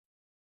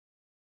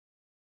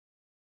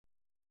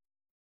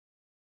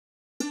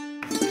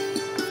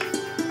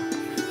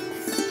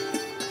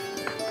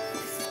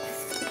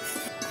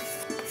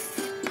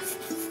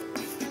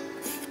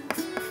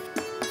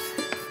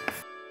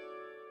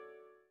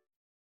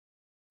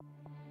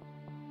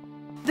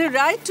The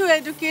right to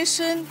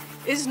education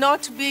is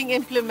not being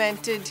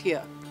implemented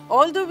here.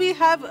 Although we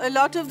have a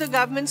lot of the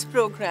government's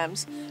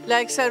programs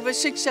like Sarva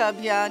Shiksha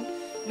Abhiyan,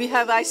 we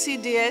have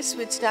ICDS,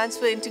 which stands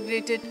for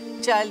Integrated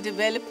Child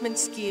Development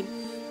Scheme,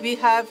 we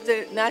have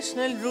the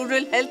National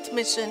Rural Health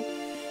Mission,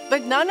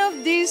 but none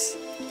of these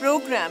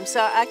programs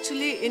are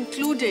actually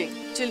including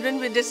children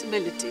with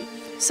disability.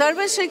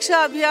 Sarva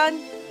Shiksha Abhiyan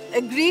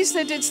agrees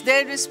that it's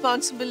their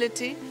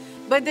responsibility,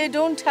 but they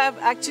don't have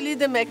actually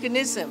the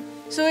mechanism.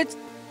 So it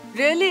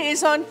really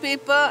is on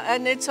paper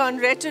and it's on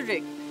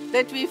rhetoric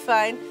that we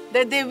find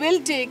that they will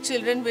take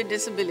children with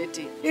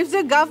disability. If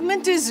the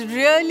government is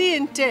really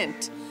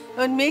intent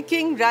on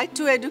making right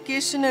to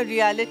education a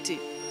reality,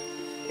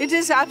 it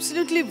is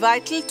absolutely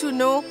vital to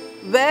know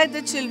where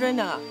the children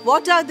are,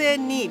 what are their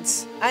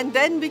needs, and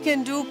then we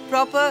can do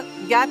proper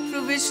gap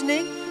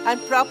provisioning and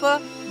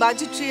proper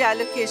budgetary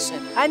allocation.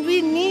 And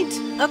we need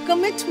a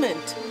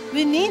commitment.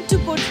 We need to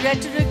put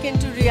rhetoric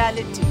into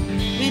reality.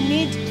 We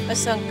need a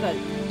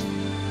Sankalp.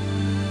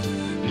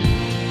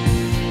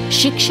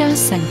 Shiksha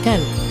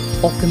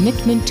Sankalp, or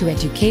Commitment to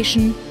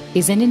Education,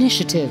 is an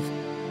initiative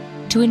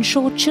to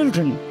ensure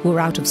children who are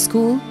out of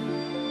school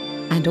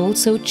and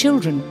also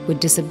children with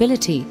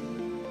disability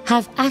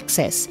have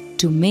access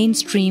to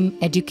mainstream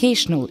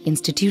educational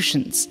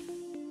institutions.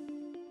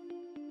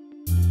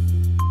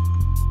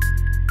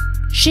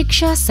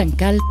 Shiksha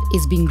Sankalp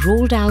is being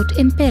rolled out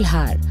in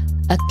Pelhar,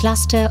 a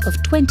cluster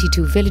of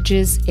 22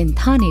 villages in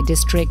Thane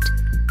district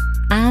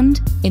and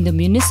in the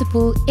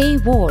municipal A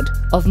ward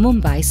of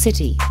Mumbai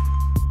city.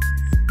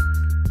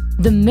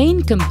 The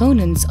main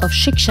components of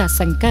Shiksha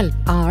Sankalp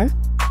are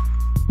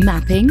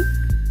mapping,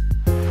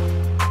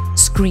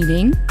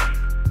 screening,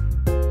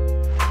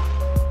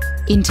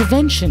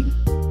 intervention,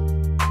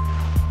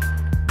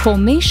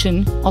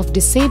 formation of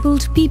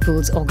disabled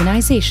people's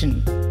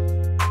organization.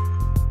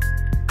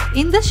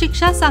 In the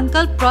Shiksha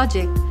Sankalp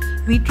project,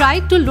 we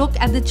tried to look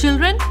at the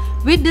children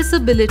with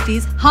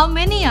disabilities, how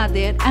many are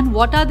there and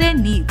what are their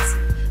needs.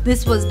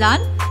 This was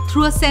done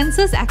through a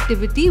census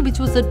activity which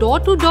was a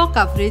door-to-door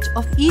coverage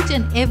of each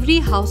and every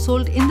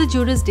household in the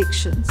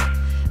jurisdictions.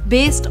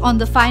 Based on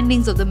the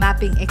findings of the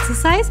mapping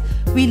exercise,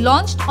 we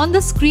launched on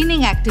the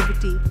screening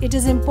activity. It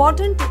is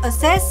important to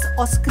assess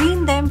or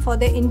screen them for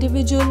their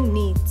individual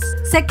needs.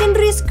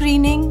 Secondary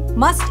screening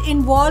must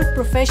involve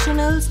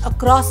professionals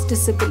across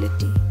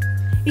disability.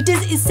 It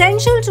is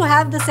essential to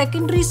have the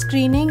secondary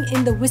screening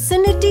in the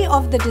vicinity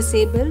of the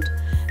disabled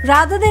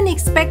rather than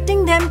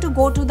expecting them to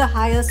go to the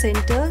higher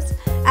centers,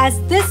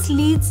 as this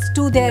leads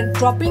to their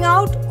dropping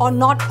out or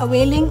not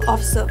availing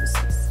of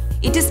services.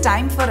 It is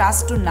time for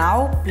us to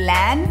now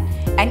plan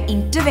an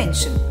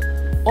intervention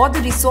or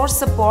the resource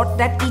support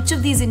that each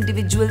of these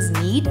individuals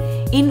need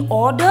in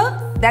order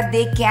that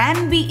they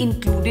can be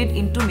included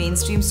into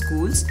mainstream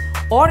schools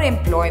or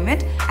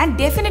employment and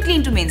definitely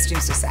into mainstream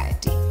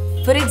society.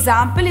 For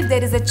example, if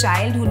there is a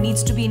child who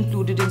needs to be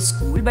included in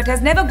school but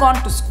has never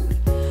gone to school,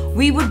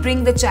 we would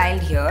bring the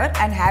child here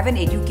and have an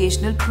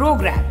educational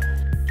program.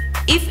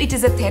 If it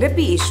is a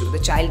therapy issue, the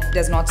child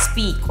does not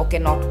speak or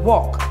cannot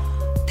walk,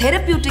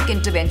 therapeutic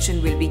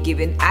intervention will be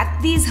given at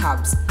these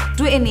hubs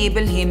to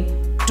enable him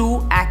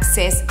to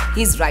access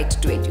his right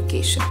to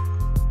education.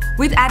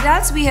 With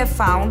adults, we have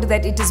found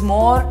that it is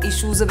more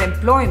issues of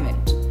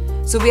employment.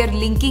 So we are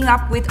linking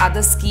up with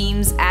other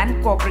schemes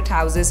and corporate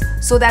houses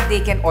so that they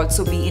can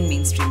also be in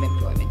mainstream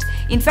employment.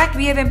 In fact,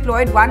 we have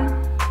employed one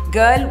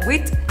girl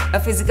with a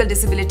physical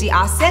disability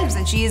ourselves,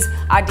 and she is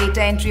our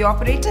data entry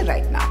operator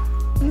right now.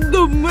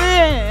 The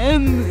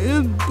man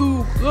is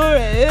to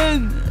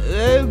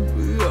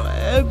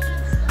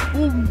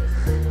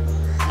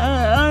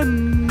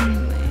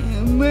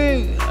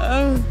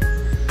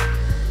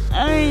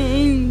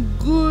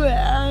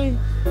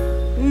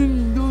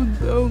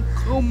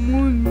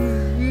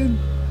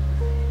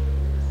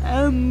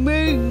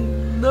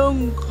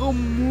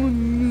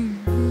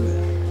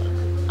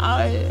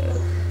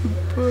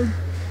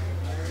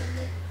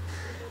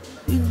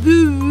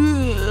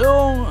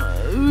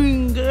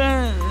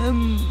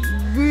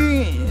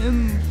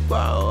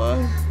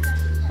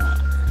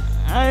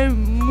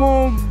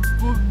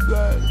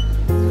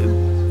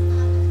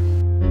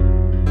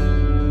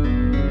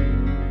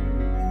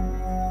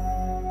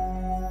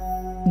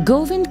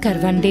Govind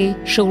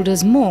Karvande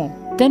shoulders more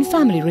than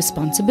family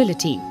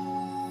responsibility.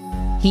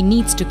 He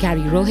needs to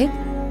carry Rohit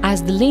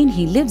as the lane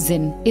he lives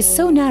in is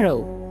so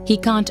narrow he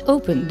can't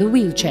open the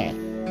wheelchair.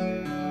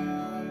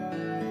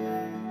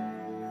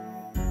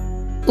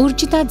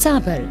 Urjita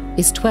Zabar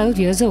is 12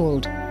 years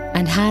old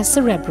and has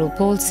cerebral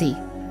palsy.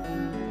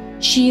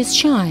 She is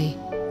shy,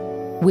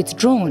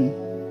 withdrawn,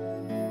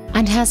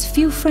 and has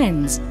few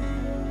friends,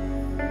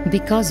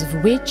 because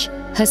of which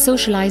her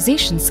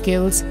socialization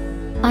skills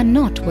are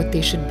not what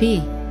they should be.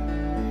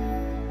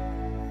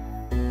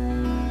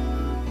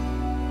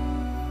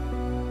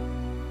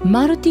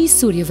 Maruti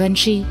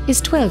Suryavanshi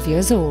is 12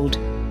 years old.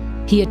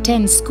 He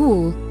attends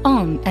school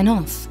on and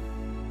off.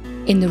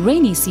 In the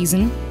rainy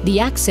season, the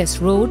access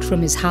road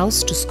from his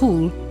house to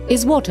school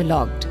is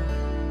waterlogged.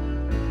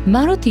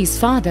 Maruti's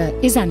father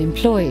is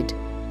unemployed.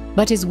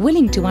 but is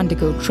willing to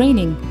undergo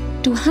training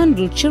to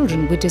handle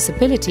children with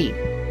disability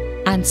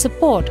and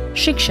support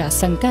Shiksha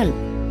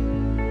Sankalp.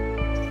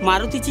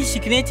 मारुतीची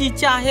शिकण्याची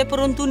इच्छा आहे,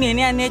 परंतु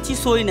नेण्या आणण्याची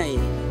सोय नाही.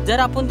 जर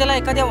आपण त्याला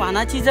एखाद्या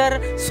वाहनाची जर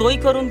सोय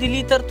करून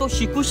दिली तर तो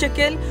शिकू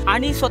शकेल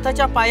आणि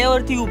स्वतःच्या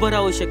पायावरती उभं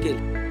राहू शकेल.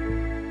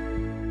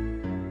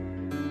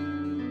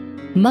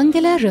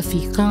 Mangala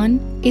Rafiq Khan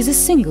is a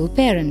single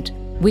parent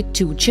with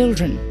 2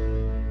 children,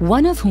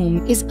 one of whom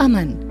is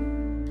Aman,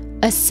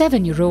 a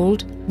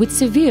 7-year-old with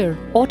severe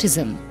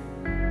autism.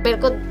 मेरे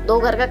को 2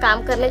 घर का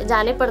काम करने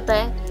जाने पड़ता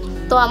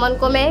है, तो अमन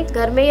को मैं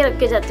घर में ही रख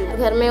के जाती हूँ.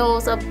 घर में वो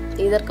सब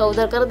इधर का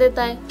उधर कर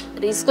देता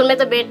है. स्कूल में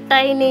तो बैठता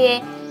ही नहीं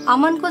है.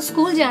 अमन को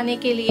स्कूल जाने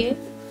के लिए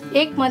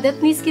एक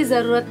मददनीस की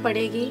ज़रूरत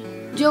पड़ेगी,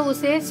 जो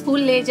उसे स्कूल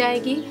ले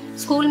जाएगी,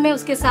 स्कूल में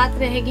उसके साथ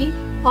रहेगी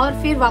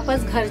और फिर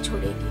वापस घर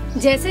छोड़ेगी.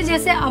 जैसे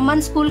जैसे अमन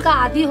स्कूल का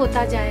आदी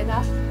होता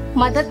जाएगा,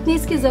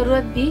 मददनीस की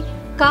ज़रूरत भी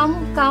कम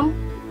कम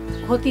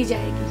होती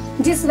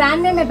जाएगी. जिस वैन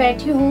में मैं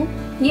बैठी हूँ,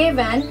 ये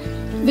वैन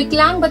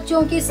विकलांग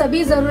बच्चों की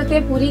सभी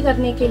ज़रूरतें पूरी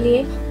करने के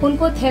लिए,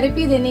 उनको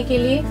थेरेपी देने के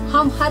लिए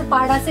हम हर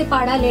पाड़ा से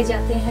पाड़ा ले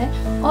जाते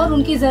हैं और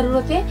उनकी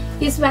ज़रूरतें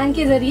इस वैन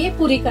के ज़रिए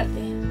पूरी करते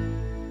हैं.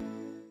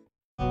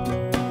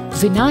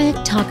 Vinayak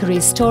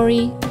Thakare's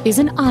story is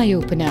an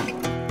eye-opener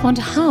on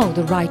how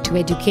the Right to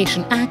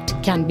Education Act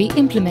can be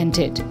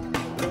implemented.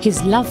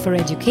 His love for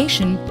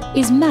education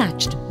is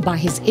matched by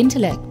his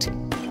intellect.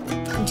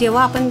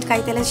 जेव्हा आपण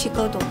काही त्याला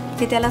शिकवतो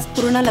ते त्याला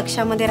पूर्ण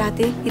लक्षामध्ये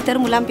राहते. इतर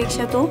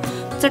मुलांपेक्षा तो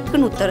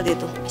चटकन उत्तर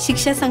देतो.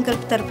 शिक्षा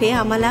संकल्प तर्फे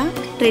आम्हाला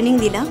ट्रेनिंग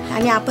दिला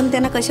आणि आपण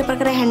त्यांना कशा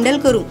प्रकारे हँडल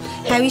करू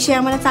ह्याविषयी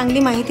आम्हाला चांगली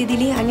माहिती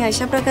दिली आणि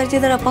अशा प्रकारचे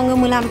जर अपंग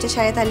मुलं आमच्या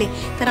शाळेत आले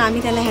तर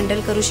आम्ही त्याला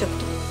हँडल करू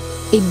शकतो.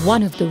 In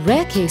one of the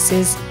rare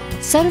cases,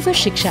 Sarva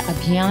Shiksha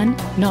Abhiyan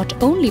not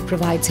only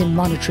provides him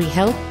monetary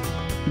help,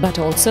 but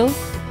also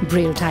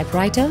braille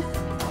typewriter,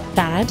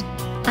 pad,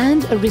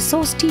 and a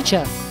resource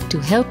teacher to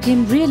help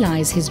him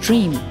realize his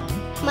dream.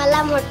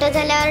 मला मोठं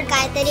झाल्यावर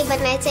काहीतरी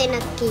बनायचंय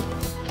नक्की.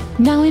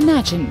 Now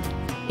imagine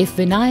if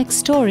Vinayak's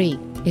story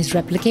is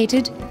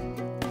replicated,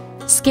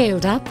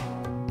 scaled up,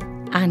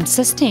 and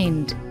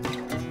sustained.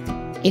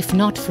 If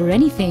not for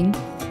anything,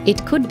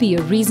 it could be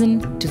a reason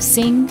to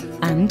sing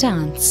and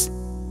dance.